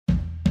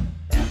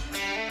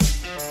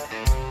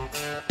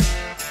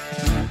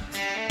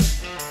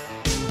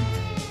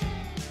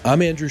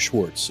I'm Andrew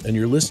Schwartz, and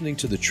you're listening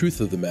to The Truth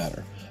of the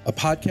Matter, a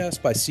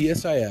podcast by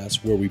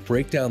CSIS where we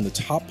break down the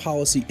top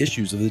policy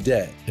issues of the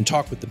day and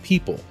talk with the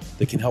people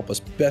that can help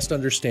us best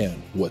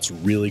understand what's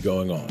really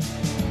going on.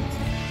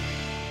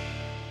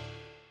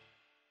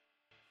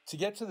 To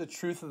get to the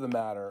truth of the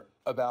matter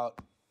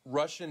about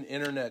Russian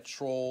internet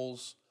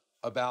trolls,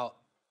 about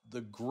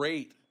the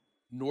great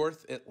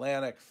North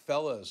Atlantic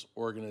Fellas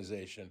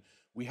organization,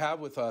 we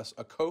have with us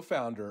a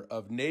co-founder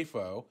of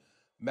NAFO,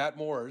 Matt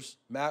Moores.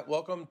 Matt,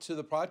 welcome to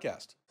the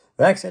podcast.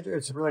 Thanks, Andrew.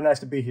 It's really nice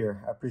to be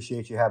here. I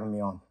appreciate you having me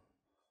on.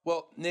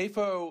 Well,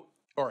 NAFO,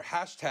 or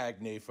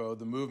hashtag NAFO,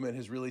 the movement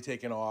has really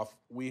taken off.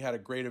 We had a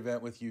great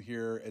event with you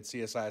here at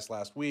CSIS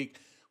last week,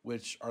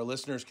 which our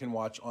listeners can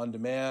watch on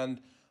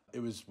demand.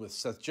 It was with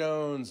Seth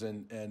Jones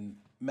and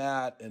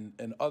Matt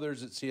and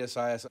others at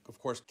CSIS. Of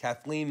course,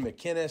 Kathleen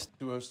McInnes,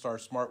 who hosts our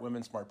Smart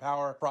Women, Smart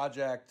Power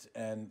project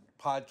and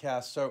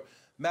podcast. So,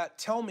 Matt,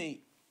 tell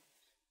me,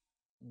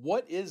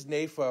 what is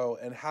NAFO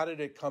and how did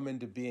it come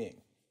into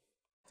being?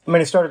 I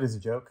mean, it started as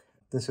a joke.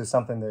 This was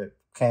something that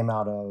came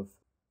out of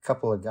a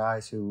couple of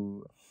guys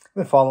who have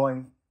been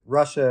following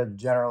Russia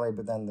generally,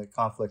 but then the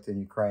conflict in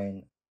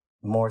Ukraine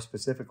more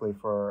specifically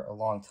for a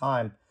long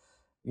time.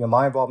 You know,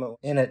 my involvement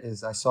in it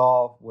is I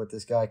saw what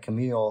this guy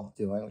Camille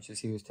doing, which is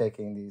he was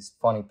taking these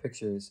funny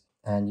pictures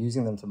and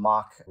using them to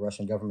mock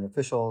Russian government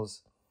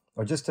officials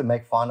or just to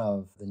make fun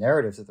of the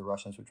narratives that the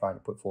Russians were trying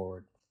to put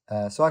forward.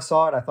 So I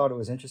saw it. I thought it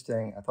was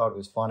interesting. I thought it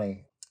was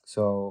funny.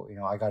 So,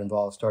 I got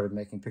involved, started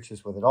making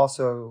pictures with it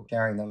also,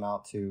 sharing them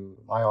out to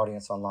my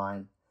audience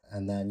online,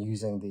 and then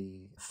using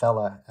the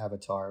Fella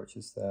avatar, which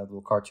is the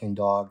little cartoon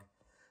dog,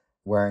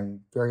 wearing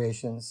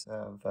variations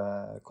of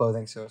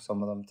clothing. So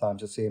some of them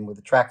times you'll see him with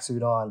a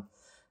tracksuit on,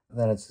 and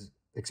then it's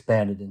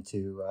expanded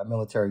into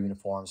military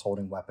uniforms,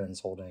 holding weapons,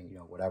 holding,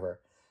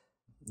 whatever.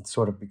 It's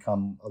sort of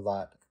become a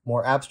lot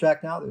more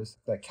abstract now. There's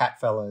like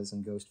cat fellas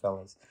and ghost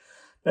fellas.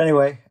 But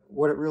anyway,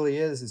 what it really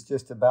is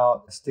just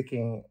about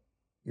sticking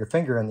your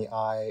finger in the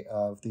eye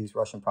of these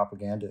Russian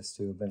propagandists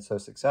who have been so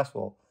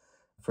successful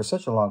for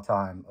such a long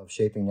time of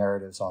shaping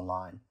narratives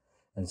online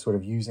and sort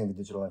of using the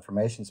digital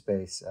information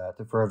space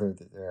to further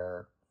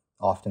their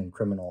often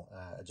criminal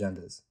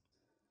agendas.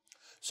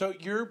 So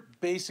you're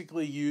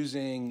basically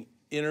using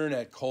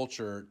internet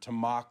culture to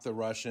mock the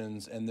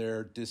Russians and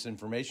their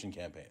disinformation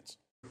campaigns.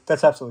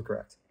 That's absolutely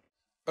correct.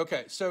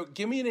 Okay, so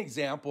give me an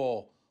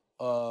example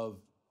of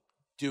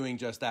doing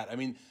just that. I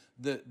mean,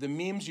 the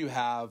memes you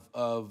have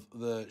of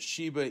the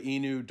Shiba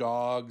Inu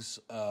dogs,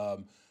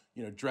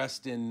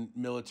 dressed in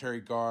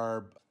military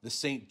garb, the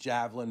St.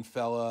 Javelin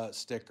Fella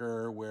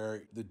sticker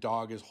where the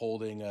dog is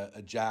holding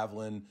a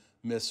javelin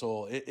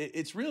missile.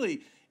 It's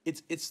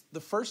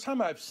the first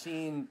time I've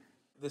seen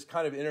this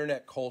kind of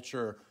internet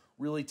culture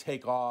really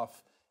take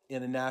off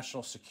in a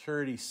national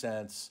security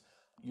sense.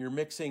 You're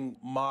mixing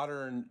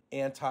modern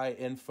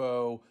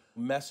anti-info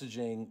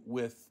messaging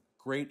with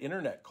great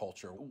internet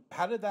culture.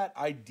 How did that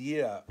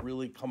idea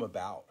really come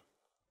about?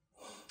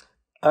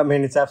 I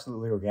mean, it's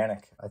absolutely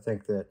organic. I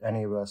think that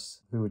any of us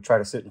who would try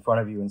to sit in front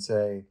of you and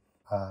say,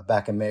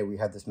 back in May, we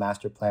had this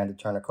master plan to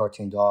turn a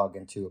cartoon dog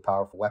into a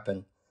powerful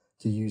weapon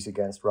to use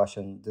against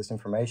Russian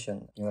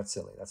disinformation. That's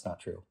silly. That's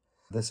not true.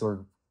 This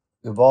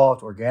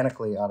evolved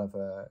organically out of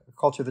a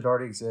culture that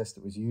already exists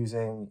that was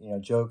using,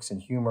 jokes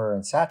and humor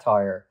and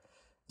satire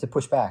to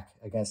push back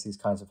against these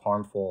kinds of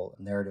harmful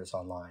narratives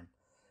online.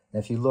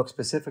 And if you look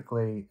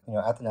specifically,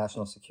 at the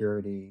national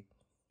security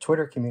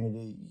Twitter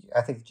community,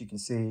 I think that you can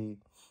see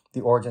the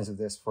origins of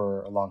this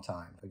for a long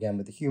time. Again,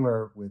 with the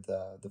humor, with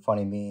the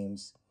funny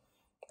memes.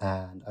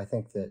 And I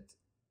think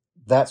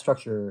that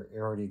structure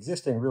already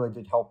existing really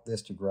did help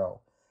this to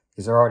grow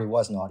because there already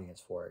was an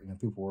audience for it.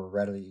 People were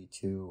ready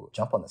to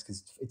jump on this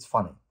because it's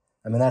funny.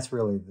 I mean, that's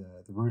really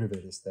the root of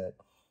it, is that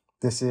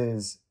this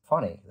is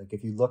funny. Like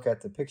if you look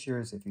at the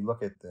pictures, if you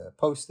look at the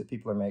posts that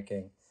people are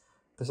making,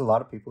 there's a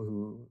lot of people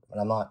who, and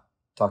I'm not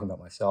talking about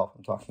myself,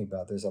 I'm talking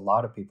about there's a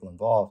lot of people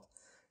involved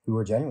who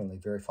are genuinely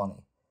very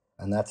funny.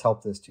 And that's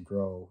helped us to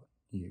grow.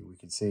 We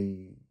could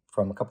see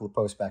from a couple of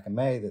posts back in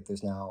May that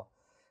there's now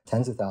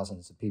tens of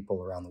thousands of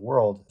people around the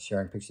world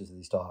sharing pictures of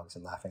these dogs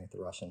and laughing at the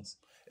Russians.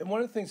 And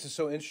one of the things that's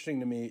so interesting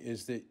to me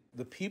is that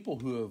the people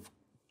who have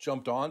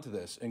jumped onto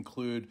this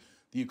include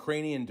the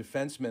Ukrainian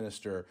defense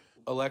minister,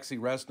 Alexei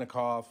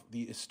Reznikov,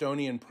 the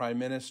Estonian prime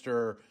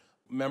minister,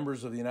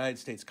 members of the United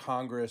States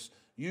Congress.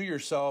 You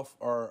yourself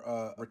are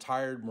a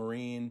retired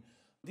Marine.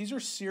 These are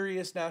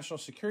serious national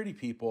security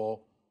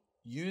people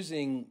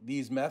using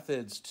these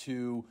methods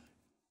to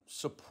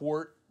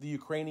support the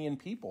Ukrainian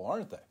people,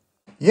 aren't they?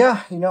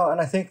 Yeah,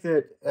 and I think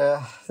that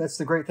that's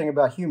the great thing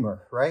about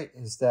humor, right?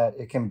 Is that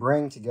it can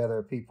bring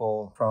together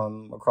people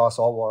from across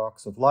all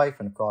walks of life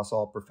and across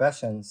all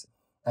professions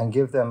and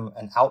give them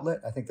an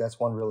outlet. I think that's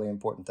one really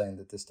important thing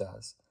that this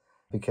does.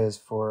 Because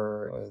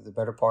for the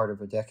better part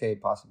of a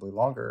decade, possibly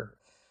longer,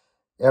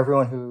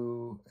 everyone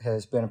who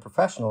has been a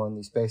professional in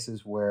these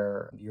spaces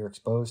where you're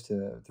exposed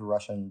to the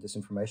Russian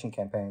disinformation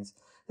campaigns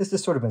has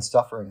just sort of been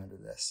suffering under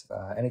this.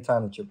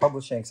 Anytime that you're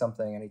publishing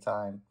something,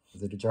 anytime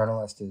that a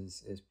journalist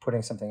is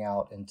putting something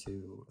out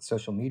into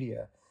social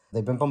media,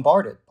 they've been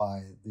bombarded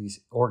by these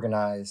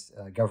organized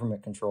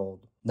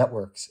government-controlled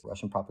networks,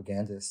 Russian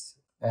propagandists.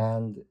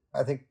 And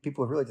I think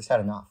people have really just had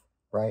enough,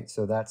 right?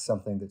 So that's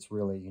something that's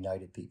really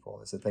united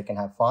people, is that they can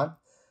have fun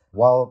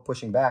while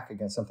pushing back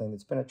against something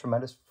that's been a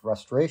tremendous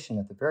frustration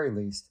at the very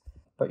least,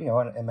 but,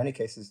 in many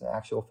cases, an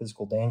actual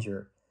physical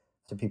danger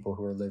to people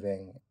who are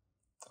living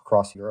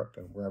across Europe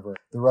and wherever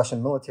the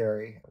Russian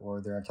military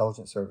or their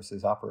intelligence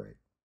services operate.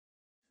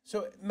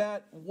 So,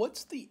 Matt,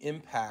 what's the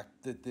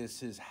impact that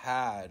this has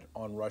had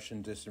on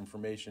Russian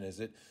disinformation? Is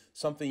it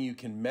something you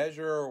can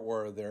measure,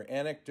 or are there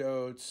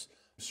anecdotes?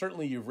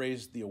 Certainly, you've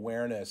raised the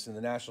awareness in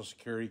the national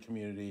security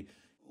community.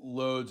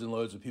 Loads and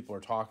loads of people are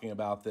talking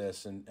about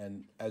this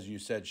and as you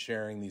said,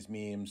 sharing these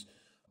memes,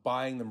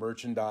 buying the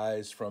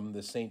merchandise from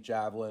the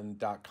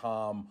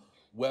stjavelin.com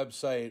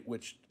website,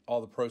 which all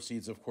the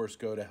proceeds, of course,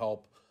 go to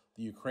help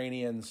the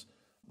Ukrainians.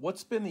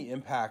 What's been the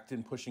impact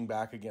in pushing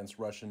back against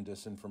Russian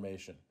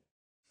disinformation?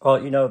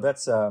 Well,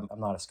 that's I'm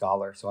not a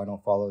scholar, so I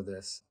don't follow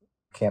this.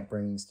 Can't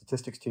bring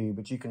statistics to you,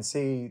 but you can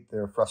see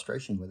their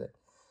frustration with it.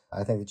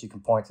 I think that you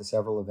can point to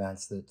several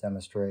events that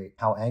demonstrate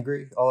how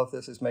angry all of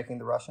this is making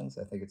the Russians.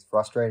 I think it's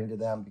frustrating to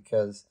them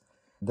because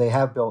they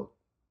have built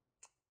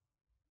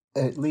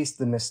at least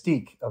the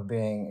mystique of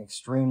being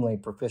extremely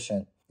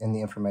proficient in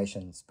the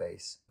information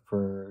space.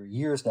 For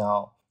years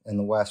now in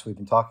the West, we've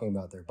been talking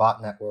about their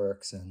bot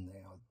networks and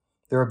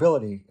their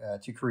ability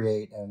to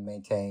create and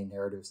maintain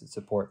narratives that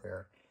support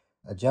their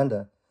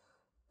agenda.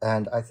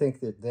 And I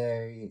think that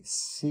they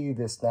see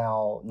this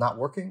now not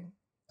working.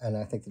 And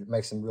I think that it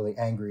makes them really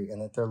angry,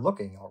 and that they're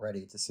looking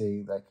already to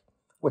see, like,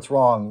 what's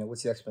wrong?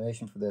 What's the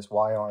explanation for this?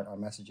 Why aren't our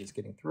messages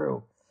getting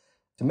through?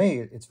 To me,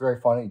 it's very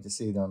funny to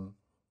see them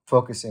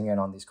focusing in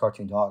on these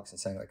cartoon dogs and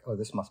saying, like, oh,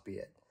 this must be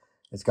it.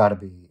 It's got to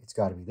be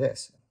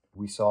this.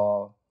 We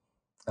saw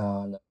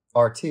on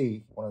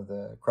RT, one of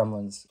the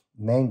Kremlin's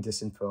main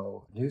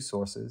disinfo news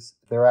sources,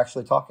 they're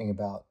actually talking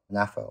about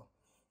NAFO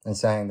and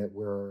saying that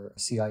we're a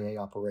CIA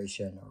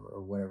operation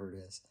or whatever it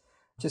is.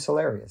 Just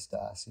hilarious to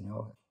us,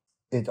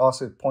 It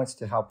also points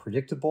to how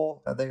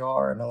predictable they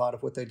are in a lot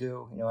of what they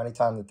do.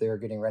 Anytime that they're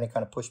getting any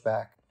kind of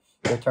pushback,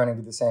 they're turning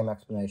to the same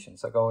explanation.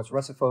 It's like, oh, it's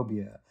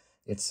Russophobia,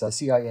 it's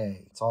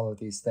CIA, it's all of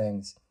these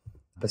things,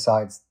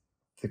 besides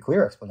the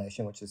clear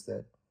explanation, which is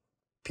that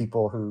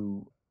people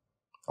who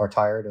are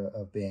tired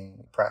of being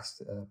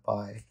oppressed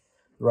by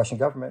the Russian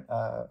government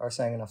are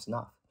saying enough's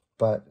enough.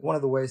 But one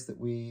of the ways that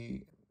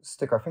we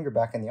stick our finger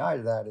back in the eye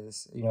to that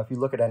is, if you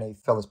look at any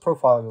fella's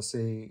profile, you'll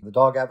see the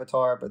dog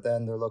avatar, but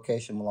then their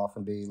location will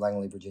often be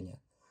Langley, Virginia.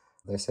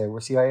 They say, we're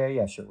CIA?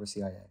 Yeah, sure, we're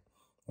CIA.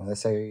 And they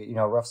say,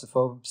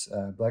 Russophobes,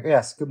 like,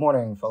 yes, good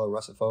morning, fellow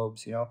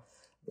Russophobes.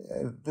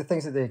 The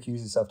things that they accuse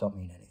themselves don't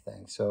mean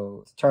anything.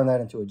 So to turn that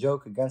into a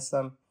joke against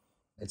them,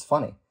 it's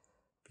funny.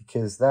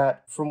 Because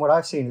that, from what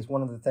I've seen, is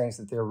one of the things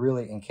that they're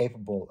really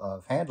incapable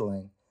of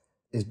handling,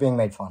 is being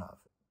made fun of.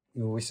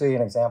 We see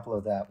an example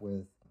of that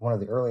with one of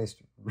the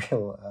earliest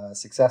real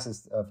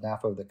successes of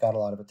NAFO that got a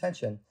lot of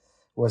attention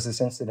was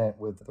this incident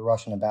with the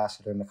Russian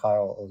ambassador,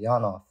 Mikhail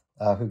Ulyanov,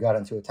 who got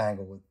into a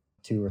tangle with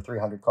 200 or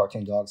 300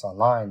 cartoon dogs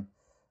online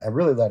and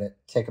really let it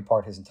take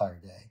apart his entire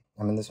day.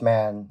 I mean, this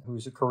man,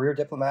 who's a career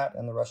diplomat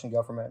in the Russian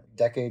government,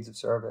 decades of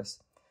service,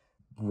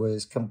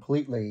 was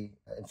completely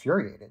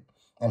infuriated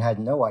and had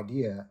no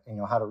idea,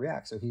 how to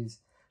react. So he's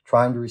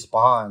trying to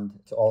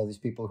respond to all of these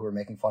people who are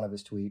making fun of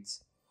his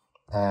tweets.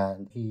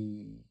 And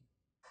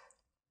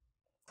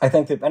I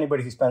think that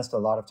anybody who spends a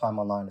lot of time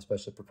online,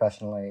 especially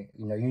professionally,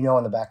 you know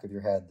in the back of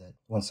your head that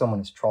when someone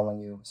is trolling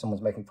you,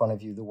 someone's making fun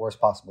of you, the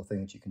worst possible thing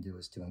that you can do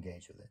is to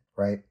engage with it,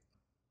 right?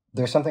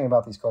 There's something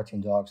about these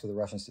cartoon dogs who the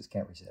Russians just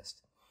can't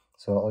resist.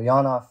 So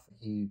Ulyanov,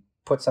 he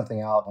put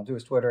something out onto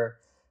his Twitter,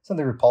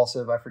 something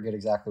repulsive, I forget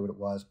exactly what it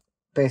was,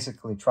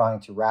 basically trying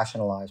to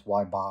rationalize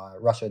why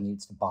Russia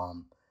needs to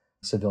bomb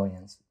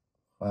civilians.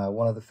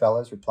 One of the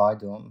fellas replied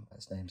to him.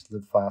 His name's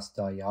Live Fast,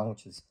 Die Young,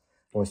 which is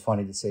always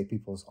funny to say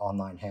people's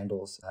online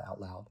handles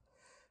out loud.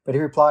 But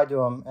he replied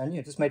to him and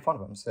just made fun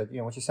of him. Said,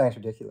 what you're saying is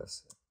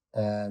ridiculous.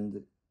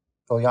 And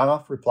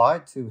Ulyanov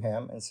replied to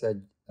him and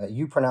said,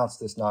 you pronounce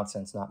this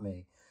nonsense, not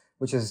me,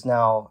 which is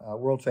now a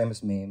world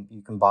famous meme.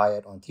 You can buy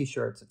it on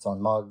T-shirts, it's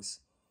on mugs.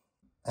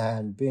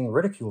 And being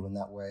ridiculed in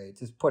that way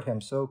just put him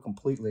so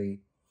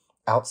completely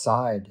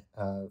outside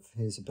of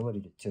his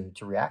ability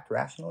to react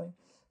rationally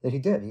that he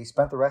did. He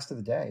spent the rest of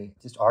the day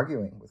just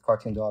arguing with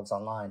cartoon dogs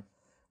online,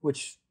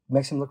 which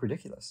makes him look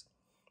ridiculous.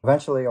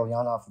 Eventually,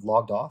 Ulyanov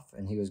logged off,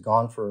 and he was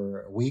gone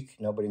for a week.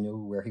 Nobody knew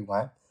where he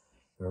went.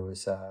 There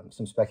was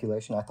some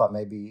speculation. I thought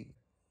maybe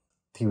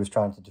he was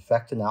trying to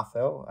defect to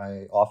NAFO.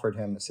 I offered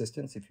him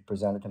assistance if he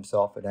presented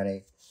himself at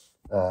any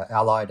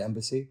allied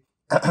embassy.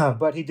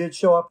 But he did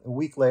show up a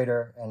week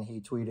later, and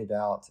he tweeted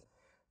out,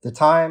 "The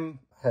time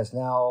has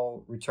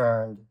now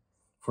returned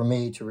for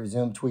me to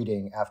resume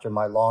tweeting after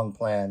my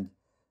long-planned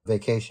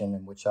vacation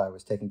in which I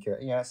was taking care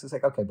of." It's just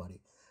like, okay, buddy.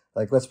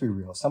 Like, let's be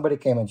real. Somebody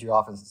came into your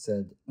office and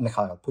said,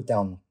 "Mikhail, put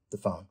down the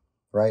phone,"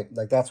 right?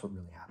 Like, that's what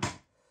really happened.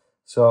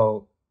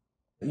 So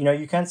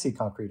You can see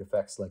concrete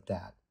effects like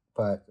that.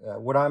 But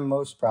what I'm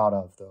most proud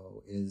of,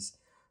 though, is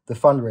the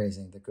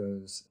fundraising that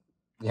goes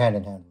hand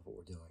in hand with what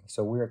we're doing.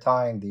 So we're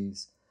tying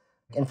these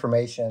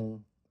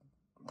information,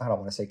 I don't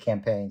want to say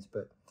campaigns,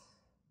 but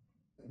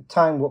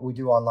tying what we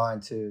do online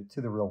to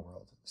the real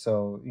world.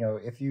 So,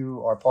 if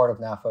you are part of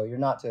NAFO, you're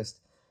not just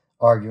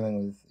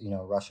arguing with,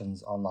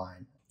 Russians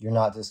online. You're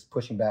not just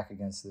pushing back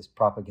against this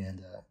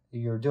propaganda.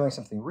 You're doing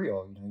something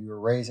real. You're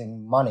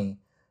raising money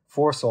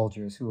for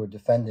soldiers who are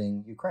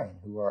defending Ukraine,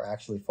 who are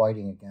actually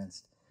fighting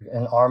against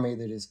an army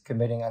that is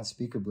committing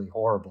unspeakably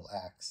horrible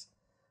acts.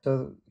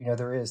 So,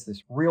 there is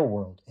this real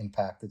world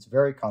impact that's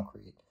very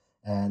concrete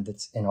and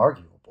that's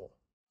inarguable.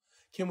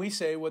 Can we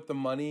say what the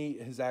money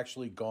has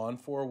actually gone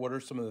for? What are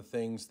some of the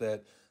things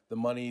that the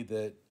money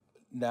that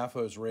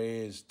NAFO's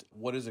raised,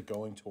 what is it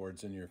going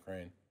towards in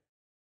Ukraine?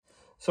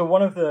 So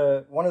one of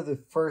the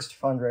first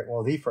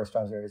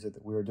fundraiser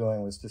that we were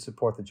doing was to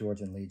support the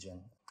Georgian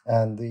Legion.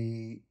 And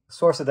the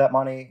source of that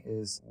money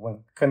is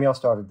when Camille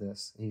started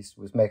this, he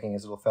was making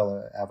his little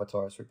fella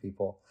avatars for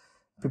people.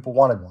 People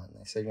wanted one.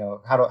 They said,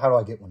 how do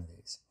I get one of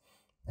these?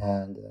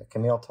 And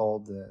Camille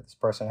told this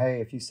person, hey,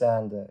 if you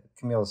send,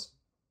 Camille's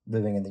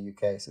living in the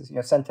UK, says,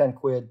 send 10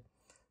 quid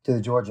to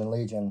the Georgian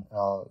Legion,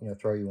 I'll,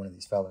 throw you one of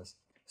these fellas.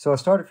 So it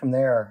started from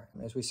there.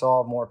 As we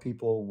saw more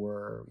people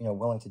were,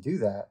 willing to do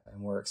that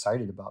and were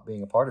excited about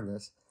being a part of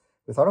this,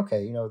 we thought,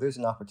 okay, there's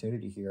an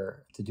opportunity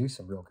here to do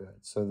some real good.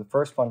 So the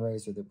first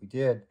fundraiser that we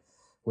did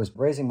was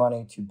raising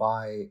money to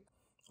buy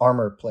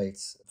armor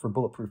plates for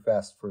bulletproof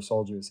vests for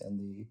soldiers in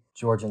the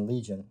Georgian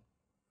Legion.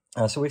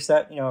 So we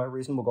set, a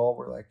reasonable goal.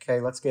 We're like, okay,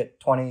 let's get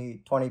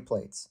 20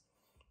 plates.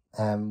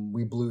 And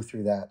we blew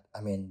through that,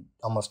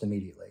 almost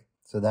immediately.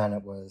 So then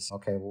it was,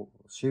 okay, well,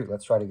 shoot,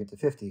 let's try to get to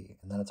 50.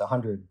 And then it's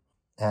 100.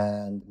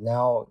 And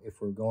now if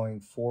we're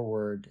going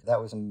forward,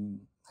 that was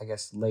in, I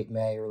guess, late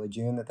May, early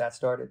June that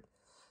started.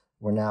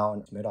 We're now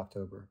in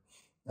mid-October.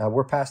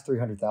 We're past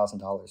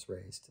 $300,000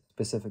 raised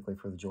specifically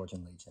for the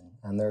Georgian Legion.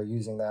 And they're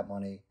using that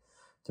money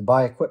to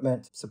buy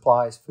equipment,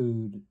 supplies,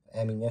 food,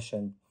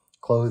 ammunition,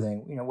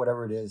 clothing,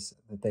 whatever it is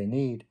that they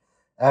need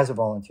as a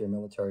volunteer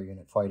military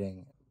unit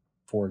fighting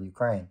for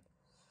Ukraine.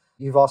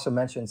 You've also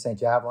mentioned St.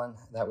 Javelin.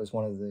 That was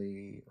one of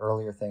the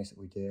earlier things that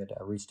we did.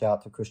 I reached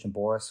out to Christian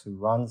Boris, who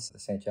runs the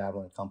St.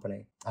 Javelin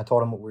company. I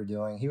told him what we were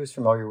doing. He was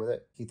familiar with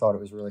it. He thought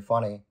it was really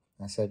funny.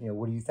 I said,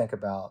 what do you think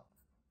about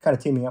kind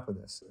of teaming up with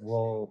this?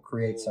 We'll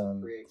create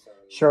some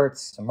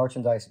shirts, some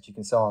merchandise that you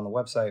can sell on the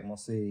website, and we'll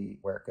see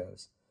where it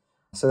goes.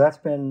 So that's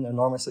been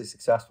enormously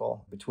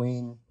successful.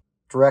 Between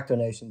direct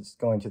donations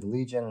going to the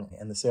Legion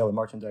and the sale of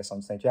merchandise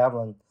on St.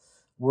 Javelin,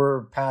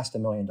 we're past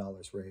 $1 million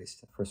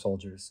raised for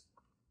soldiers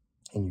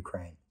in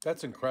Ukraine.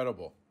 That's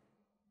incredible.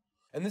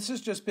 And this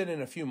has just been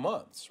in a few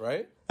months,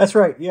 right? That's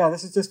right. Yeah,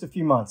 this is just a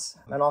few months.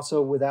 And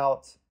also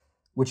without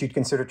what you'd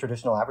consider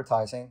traditional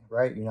advertising,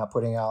 right? You're not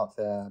putting out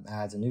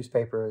ads in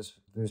newspapers.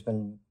 There's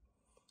been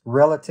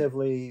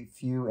relatively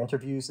few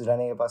interviews that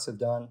any of us have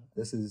done.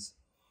 This is,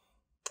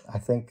 I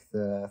think,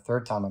 the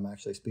third time I'm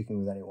actually speaking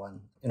with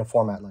anyone in a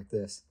format like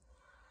this.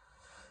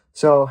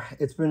 So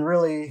it's been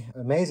really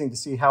amazing to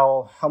see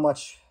how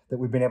much that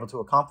we've been able to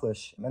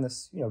accomplish in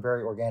this,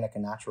 very organic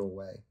and natural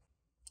way,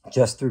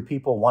 just through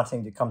people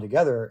wanting to come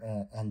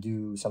together and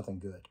do something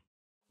good.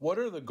 What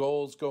are the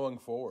goals going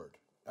forward?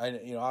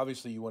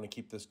 Obviously you want to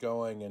keep this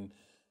going and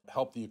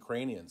help the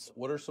Ukrainians.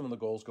 What are some of the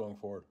goals going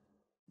forward?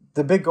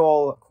 The big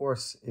goal, of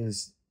course,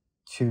 is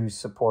to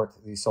support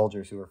these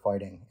soldiers who are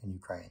fighting in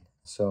Ukraine.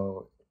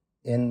 So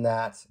in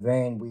that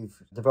vein, we've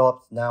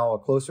developed now a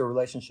closer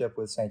relationship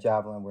with St.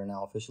 Javelin. We're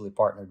now officially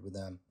partnered with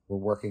them. We're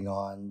working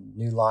on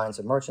new lines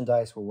of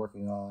merchandise. We're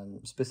working on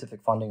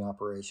specific funding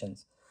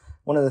operations.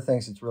 One of the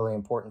things that's really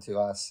important to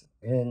us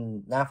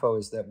in NAFO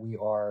is that we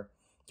are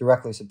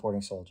directly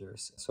supporting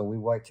soldiers. So we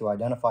like to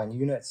identify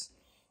units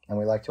and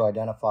we like to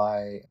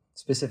identify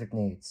specific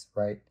needs,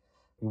 right?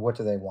 What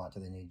do they want?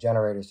 Do they need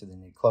generators? Do they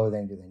need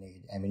clothing? Do they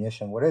need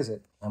ammunition? What is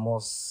it? And we'll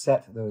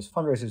set those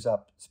fundraisers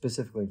up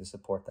specifically to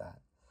support that.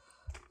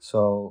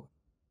 So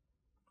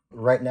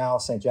right now,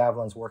 St.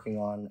 Javelin's working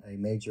on a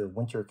major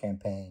winter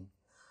campaign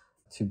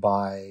to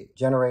buy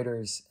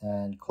generators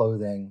and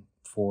clothing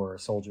for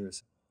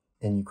soldiers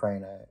in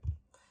Ukraine.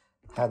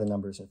 I had the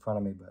numbers in front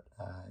of me, but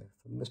I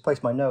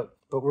misplaced my note.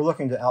 But we're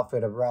looking to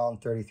outfit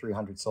around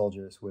 3,300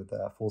 soldiers with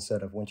a full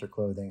set of winter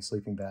clothing,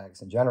 sleeping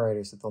bags, and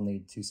generators that they'll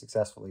need to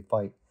successfully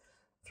fight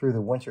through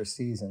the winter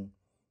season,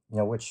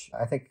 which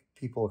I think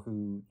people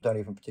who don't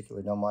even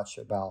particularly know much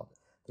about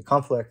the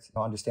conflict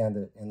understand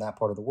that in that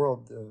part of the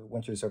world, the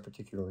winters are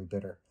particularly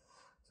bitter.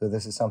 So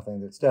this is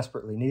something that's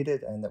desperately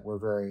needed and that we're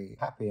very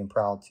happy and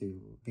proud to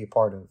be a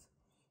part of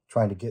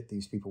trying to get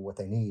these people what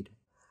they need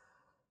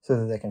so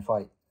that they can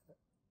fight.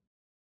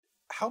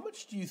 How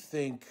much do you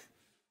think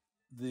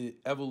the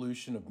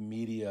evolution of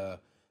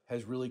media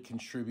has really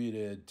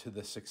contributed to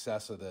the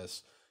success of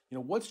this?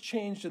 What's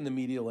changed in the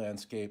media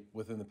landscape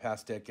within the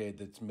past decade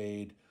that's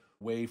made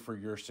way for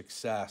your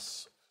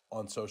success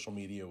on social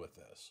media with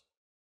this?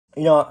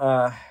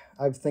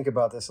 I think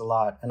about this a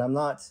lot, and I'm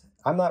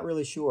not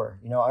really sure.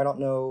 I don't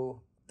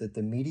know that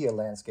the media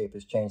landscape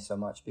has changed so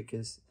much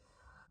because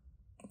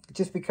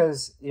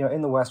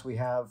in the West we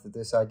have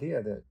this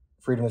idea that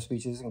freedom of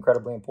speech is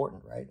incredibly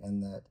important, right?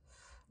 And that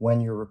when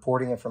you're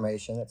reporting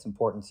information, it's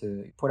important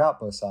to put out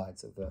both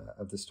sides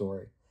of the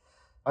story.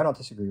 I don't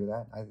disagree with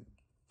that. I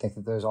think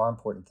that those are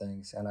important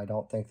things, and I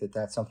don't think that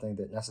that's something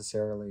that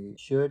necessarily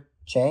should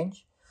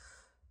change.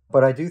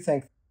 But I do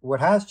think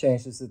what has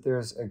changed is that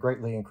there's a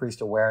greatly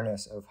increased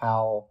awareness of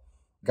how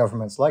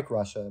governments like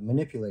Russia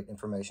manipulate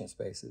information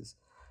spaces.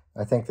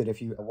 I think that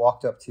if you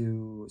walked up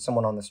to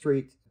someone on the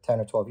street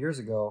 10 or 12 years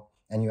ago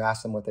and you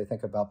asked them what they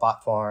think about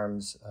bot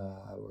farms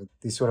or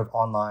these sort of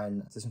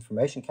online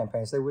disinformation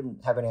campaigns, they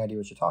wouldn't have any idea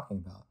what you're talking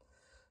about.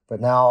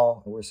 But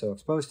now we're so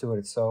exposed to it,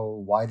 it's so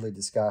widely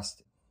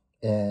discussed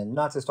in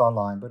not just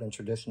online, but in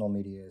traditional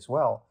media as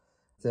well,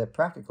 that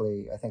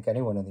practically, I think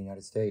anyone in the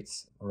United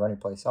States or any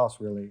place else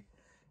really,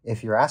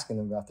 if you're asking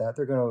them about that,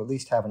 they're going to at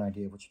least have an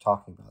idea of what you're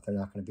talking about. They're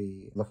not going to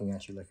be looking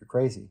at you like you're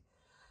crazy.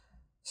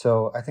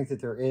 So I think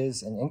that there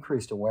is an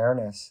increased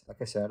awareness, like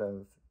I said,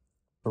 of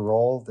the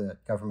role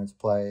that governments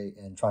play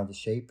in trying to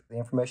shape the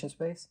information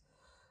space.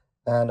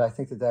 And I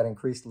think that that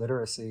increased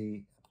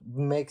literacy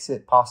makes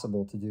it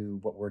possible to do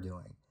what we're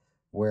doing,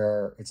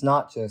 where it's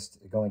not just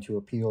going to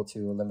appeal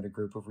to a limited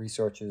group of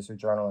researchers or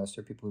journalists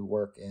or people who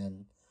work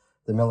in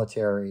the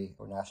military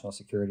or national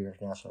security or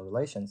international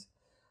relations.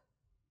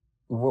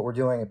 What we're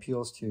doing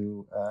appeals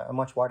to a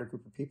much wider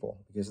group of people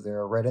because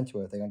they're read into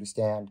it. They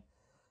understand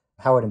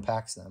how it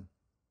impacts them.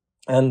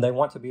 And they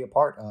want to be a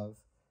part of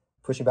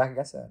pushing back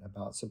against that,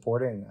 about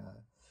supporting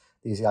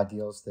these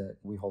ideals that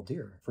we hold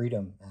dear,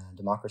 freedom and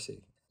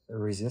democracy, a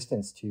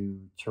resistance to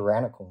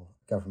tyrannical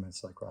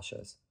governments like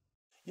Russia's.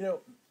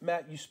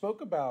 Matt, you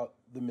spoke about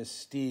the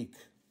mystique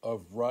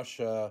of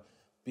Russia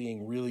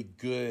being really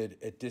good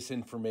at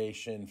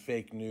disinformation,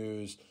 fake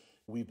news.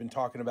 We've been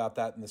talking about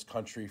that in this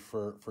country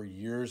for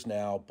years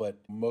now, but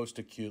most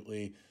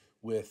acutely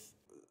with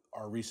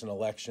our recent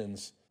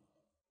elections.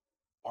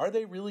 Are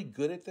they really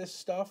good at this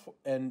stuff?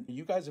 And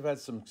you guys have had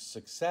some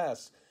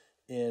success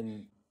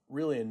in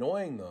really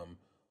annoying them,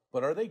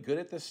 but are they good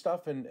at this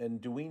stuff?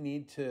 And do we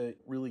need to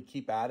really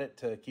keep at it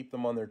to keep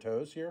them on their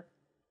toes here?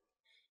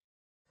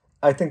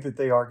 I think that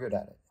they are good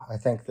at it. I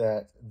think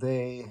that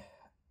they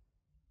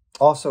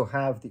also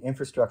have the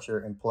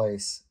infrastructure in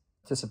place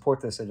to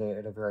support this at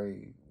a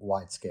very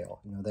wide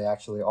scale. They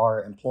actually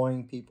are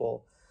employing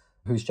people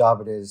whose job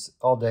it is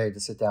all day to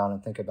sit down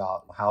and think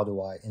about how do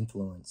I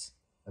influence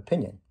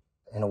opinion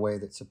in a way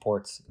that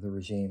supports the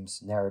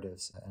regime's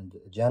narratives and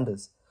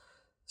agendas.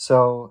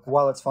 So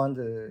while it's fun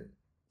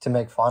to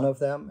make fun of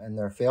them and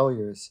their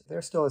failures,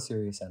 they're still a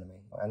serious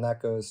enemy. And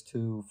that goes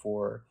too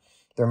for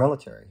their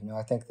military.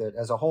 I think that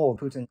as a whole,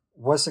 Putin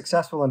was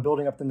successful in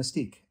building up the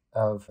mystique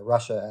of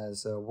Russia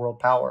as a world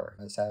power,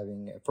 as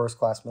having a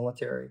first-class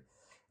military,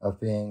 of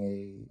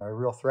being a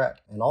real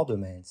threat in all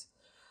domains.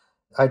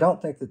 I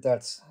don't think that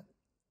that's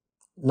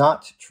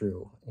not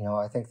true.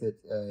 I think that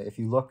if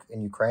you look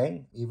in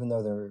Ukraine, even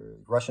though the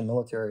Russian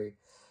military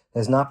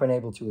has not been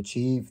able to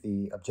achieve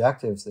the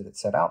objectives that it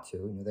set out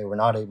to, they were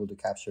not able to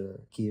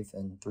capture Kyiv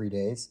in 3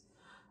 days.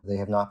 They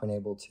have not been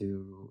able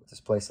to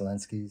displace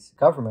Zelensky's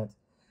government,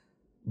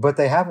 but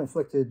they have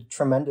inflicted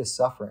tremendous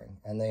suffering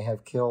and they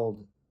have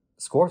killed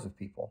scores of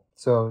people.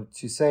 So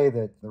to say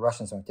that the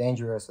Russians aren't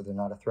dangerous or they're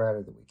not a threat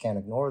or that we can't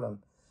ignore them,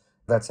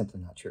 that's simply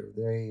not true.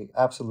 They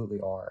absolutely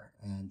are.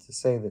 And to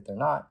say that they're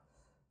not,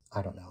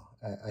 I don't know.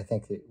 I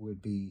think it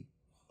would be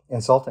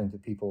insulting to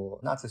people,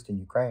 not just in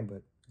Ukraine,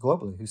 but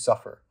globally, who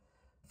suffer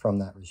from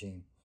that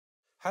regime.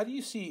 How do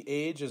you see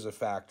age as a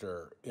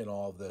factor in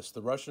all of this?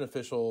 The Russian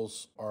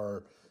officials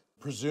are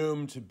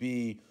presumed to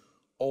be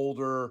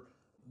older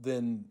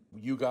than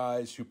you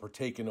guys who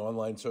partake in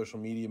online social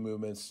media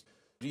movements.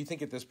 Do you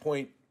think at this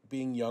point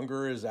being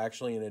younger is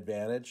actually an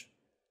advantage?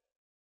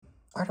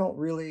 I don't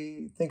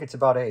really think it's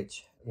about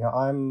age.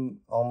 I'm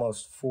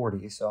almost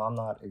 40, so I'm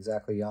not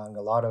exactly young.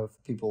 A lot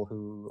of people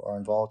who are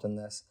involved in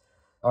this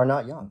are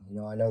not young.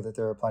 I know that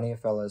there are plenty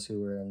of fellas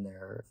who are in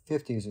their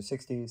 50s or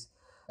 60s.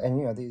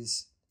 And,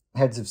 these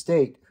heads of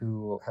state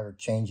who are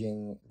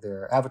changing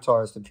their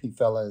avatars to be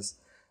fellas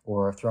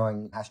or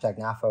throwing hashtag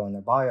NAFO in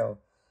their bio,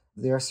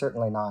 they're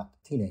certainly not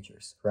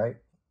teenagers, right?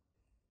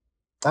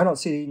 I don't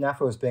see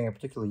NAFO as being a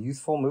particularly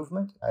youthful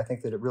movement. I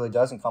think that it really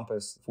does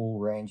encompass the full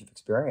range of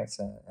experience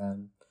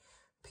and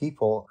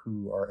people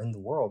who are in the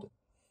world.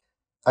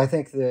 I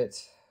think that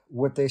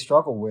what they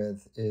struggle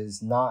with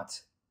is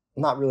not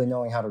really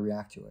knowing how to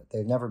react to it.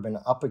 They've never been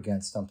up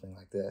against something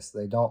like this.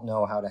 They don't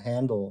know how to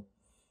handle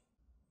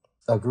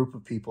a group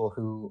of people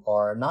who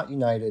are not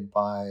united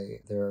by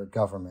their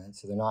government.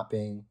 So they're not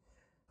being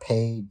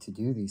paid to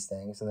do these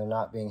things and they're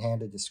not being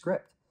handed a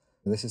script.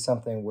 This is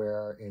something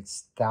where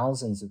it's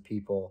thousands of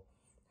people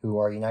who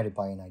are united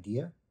by an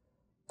idea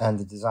and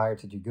the desire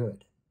to do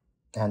good.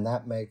 And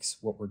that makes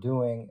what we're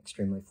doing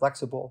extremely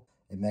flexible.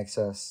 It makes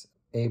us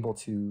able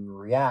to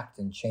react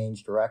and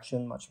change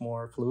direction much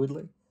more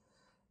fluidly.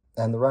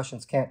 And the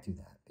Russians can't do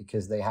that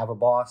because they have a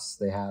boss,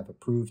 they have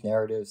approved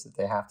narratives that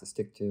they have to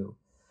stick to.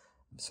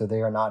 So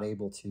they are not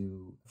able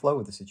to flow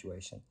with the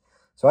situation.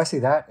 So I see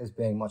that as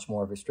being much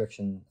more of a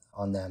restriction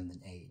on them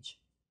than age.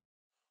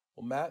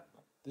 Well, Matt,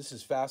 this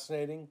is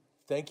fascinating.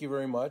 Thank you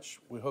very much.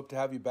 We hope to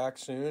have you back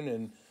soon,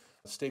 and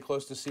stay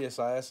close to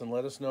CSIS and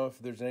let us know if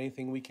there's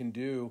anything we can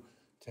do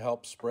to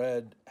help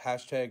spread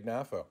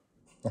 #NAFO.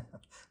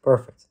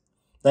 Perfect.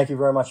 Thank you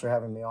very much for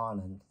having me on,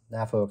 and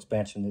NAFO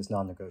expansion is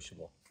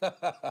non-negotiable.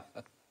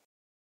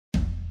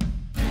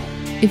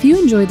 If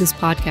you enjoyed this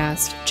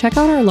podcast, check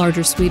out our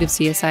larger suite of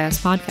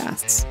CSIS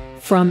podcasts.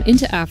 From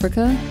Into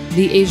Africa,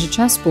 The Asia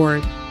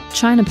Chessboard,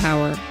 China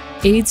Power,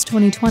 AIDS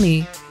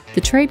 2020,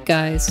 The Trade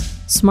Guys,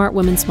 Smart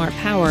Women, Smart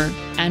Power,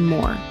 and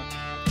more.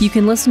 You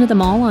can listen to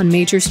them all on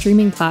major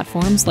streaming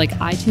platforms like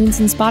iTunes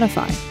and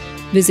Spotify.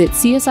 Visit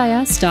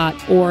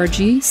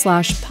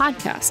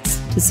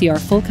csis.org/podcasts to see our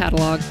full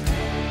catalog.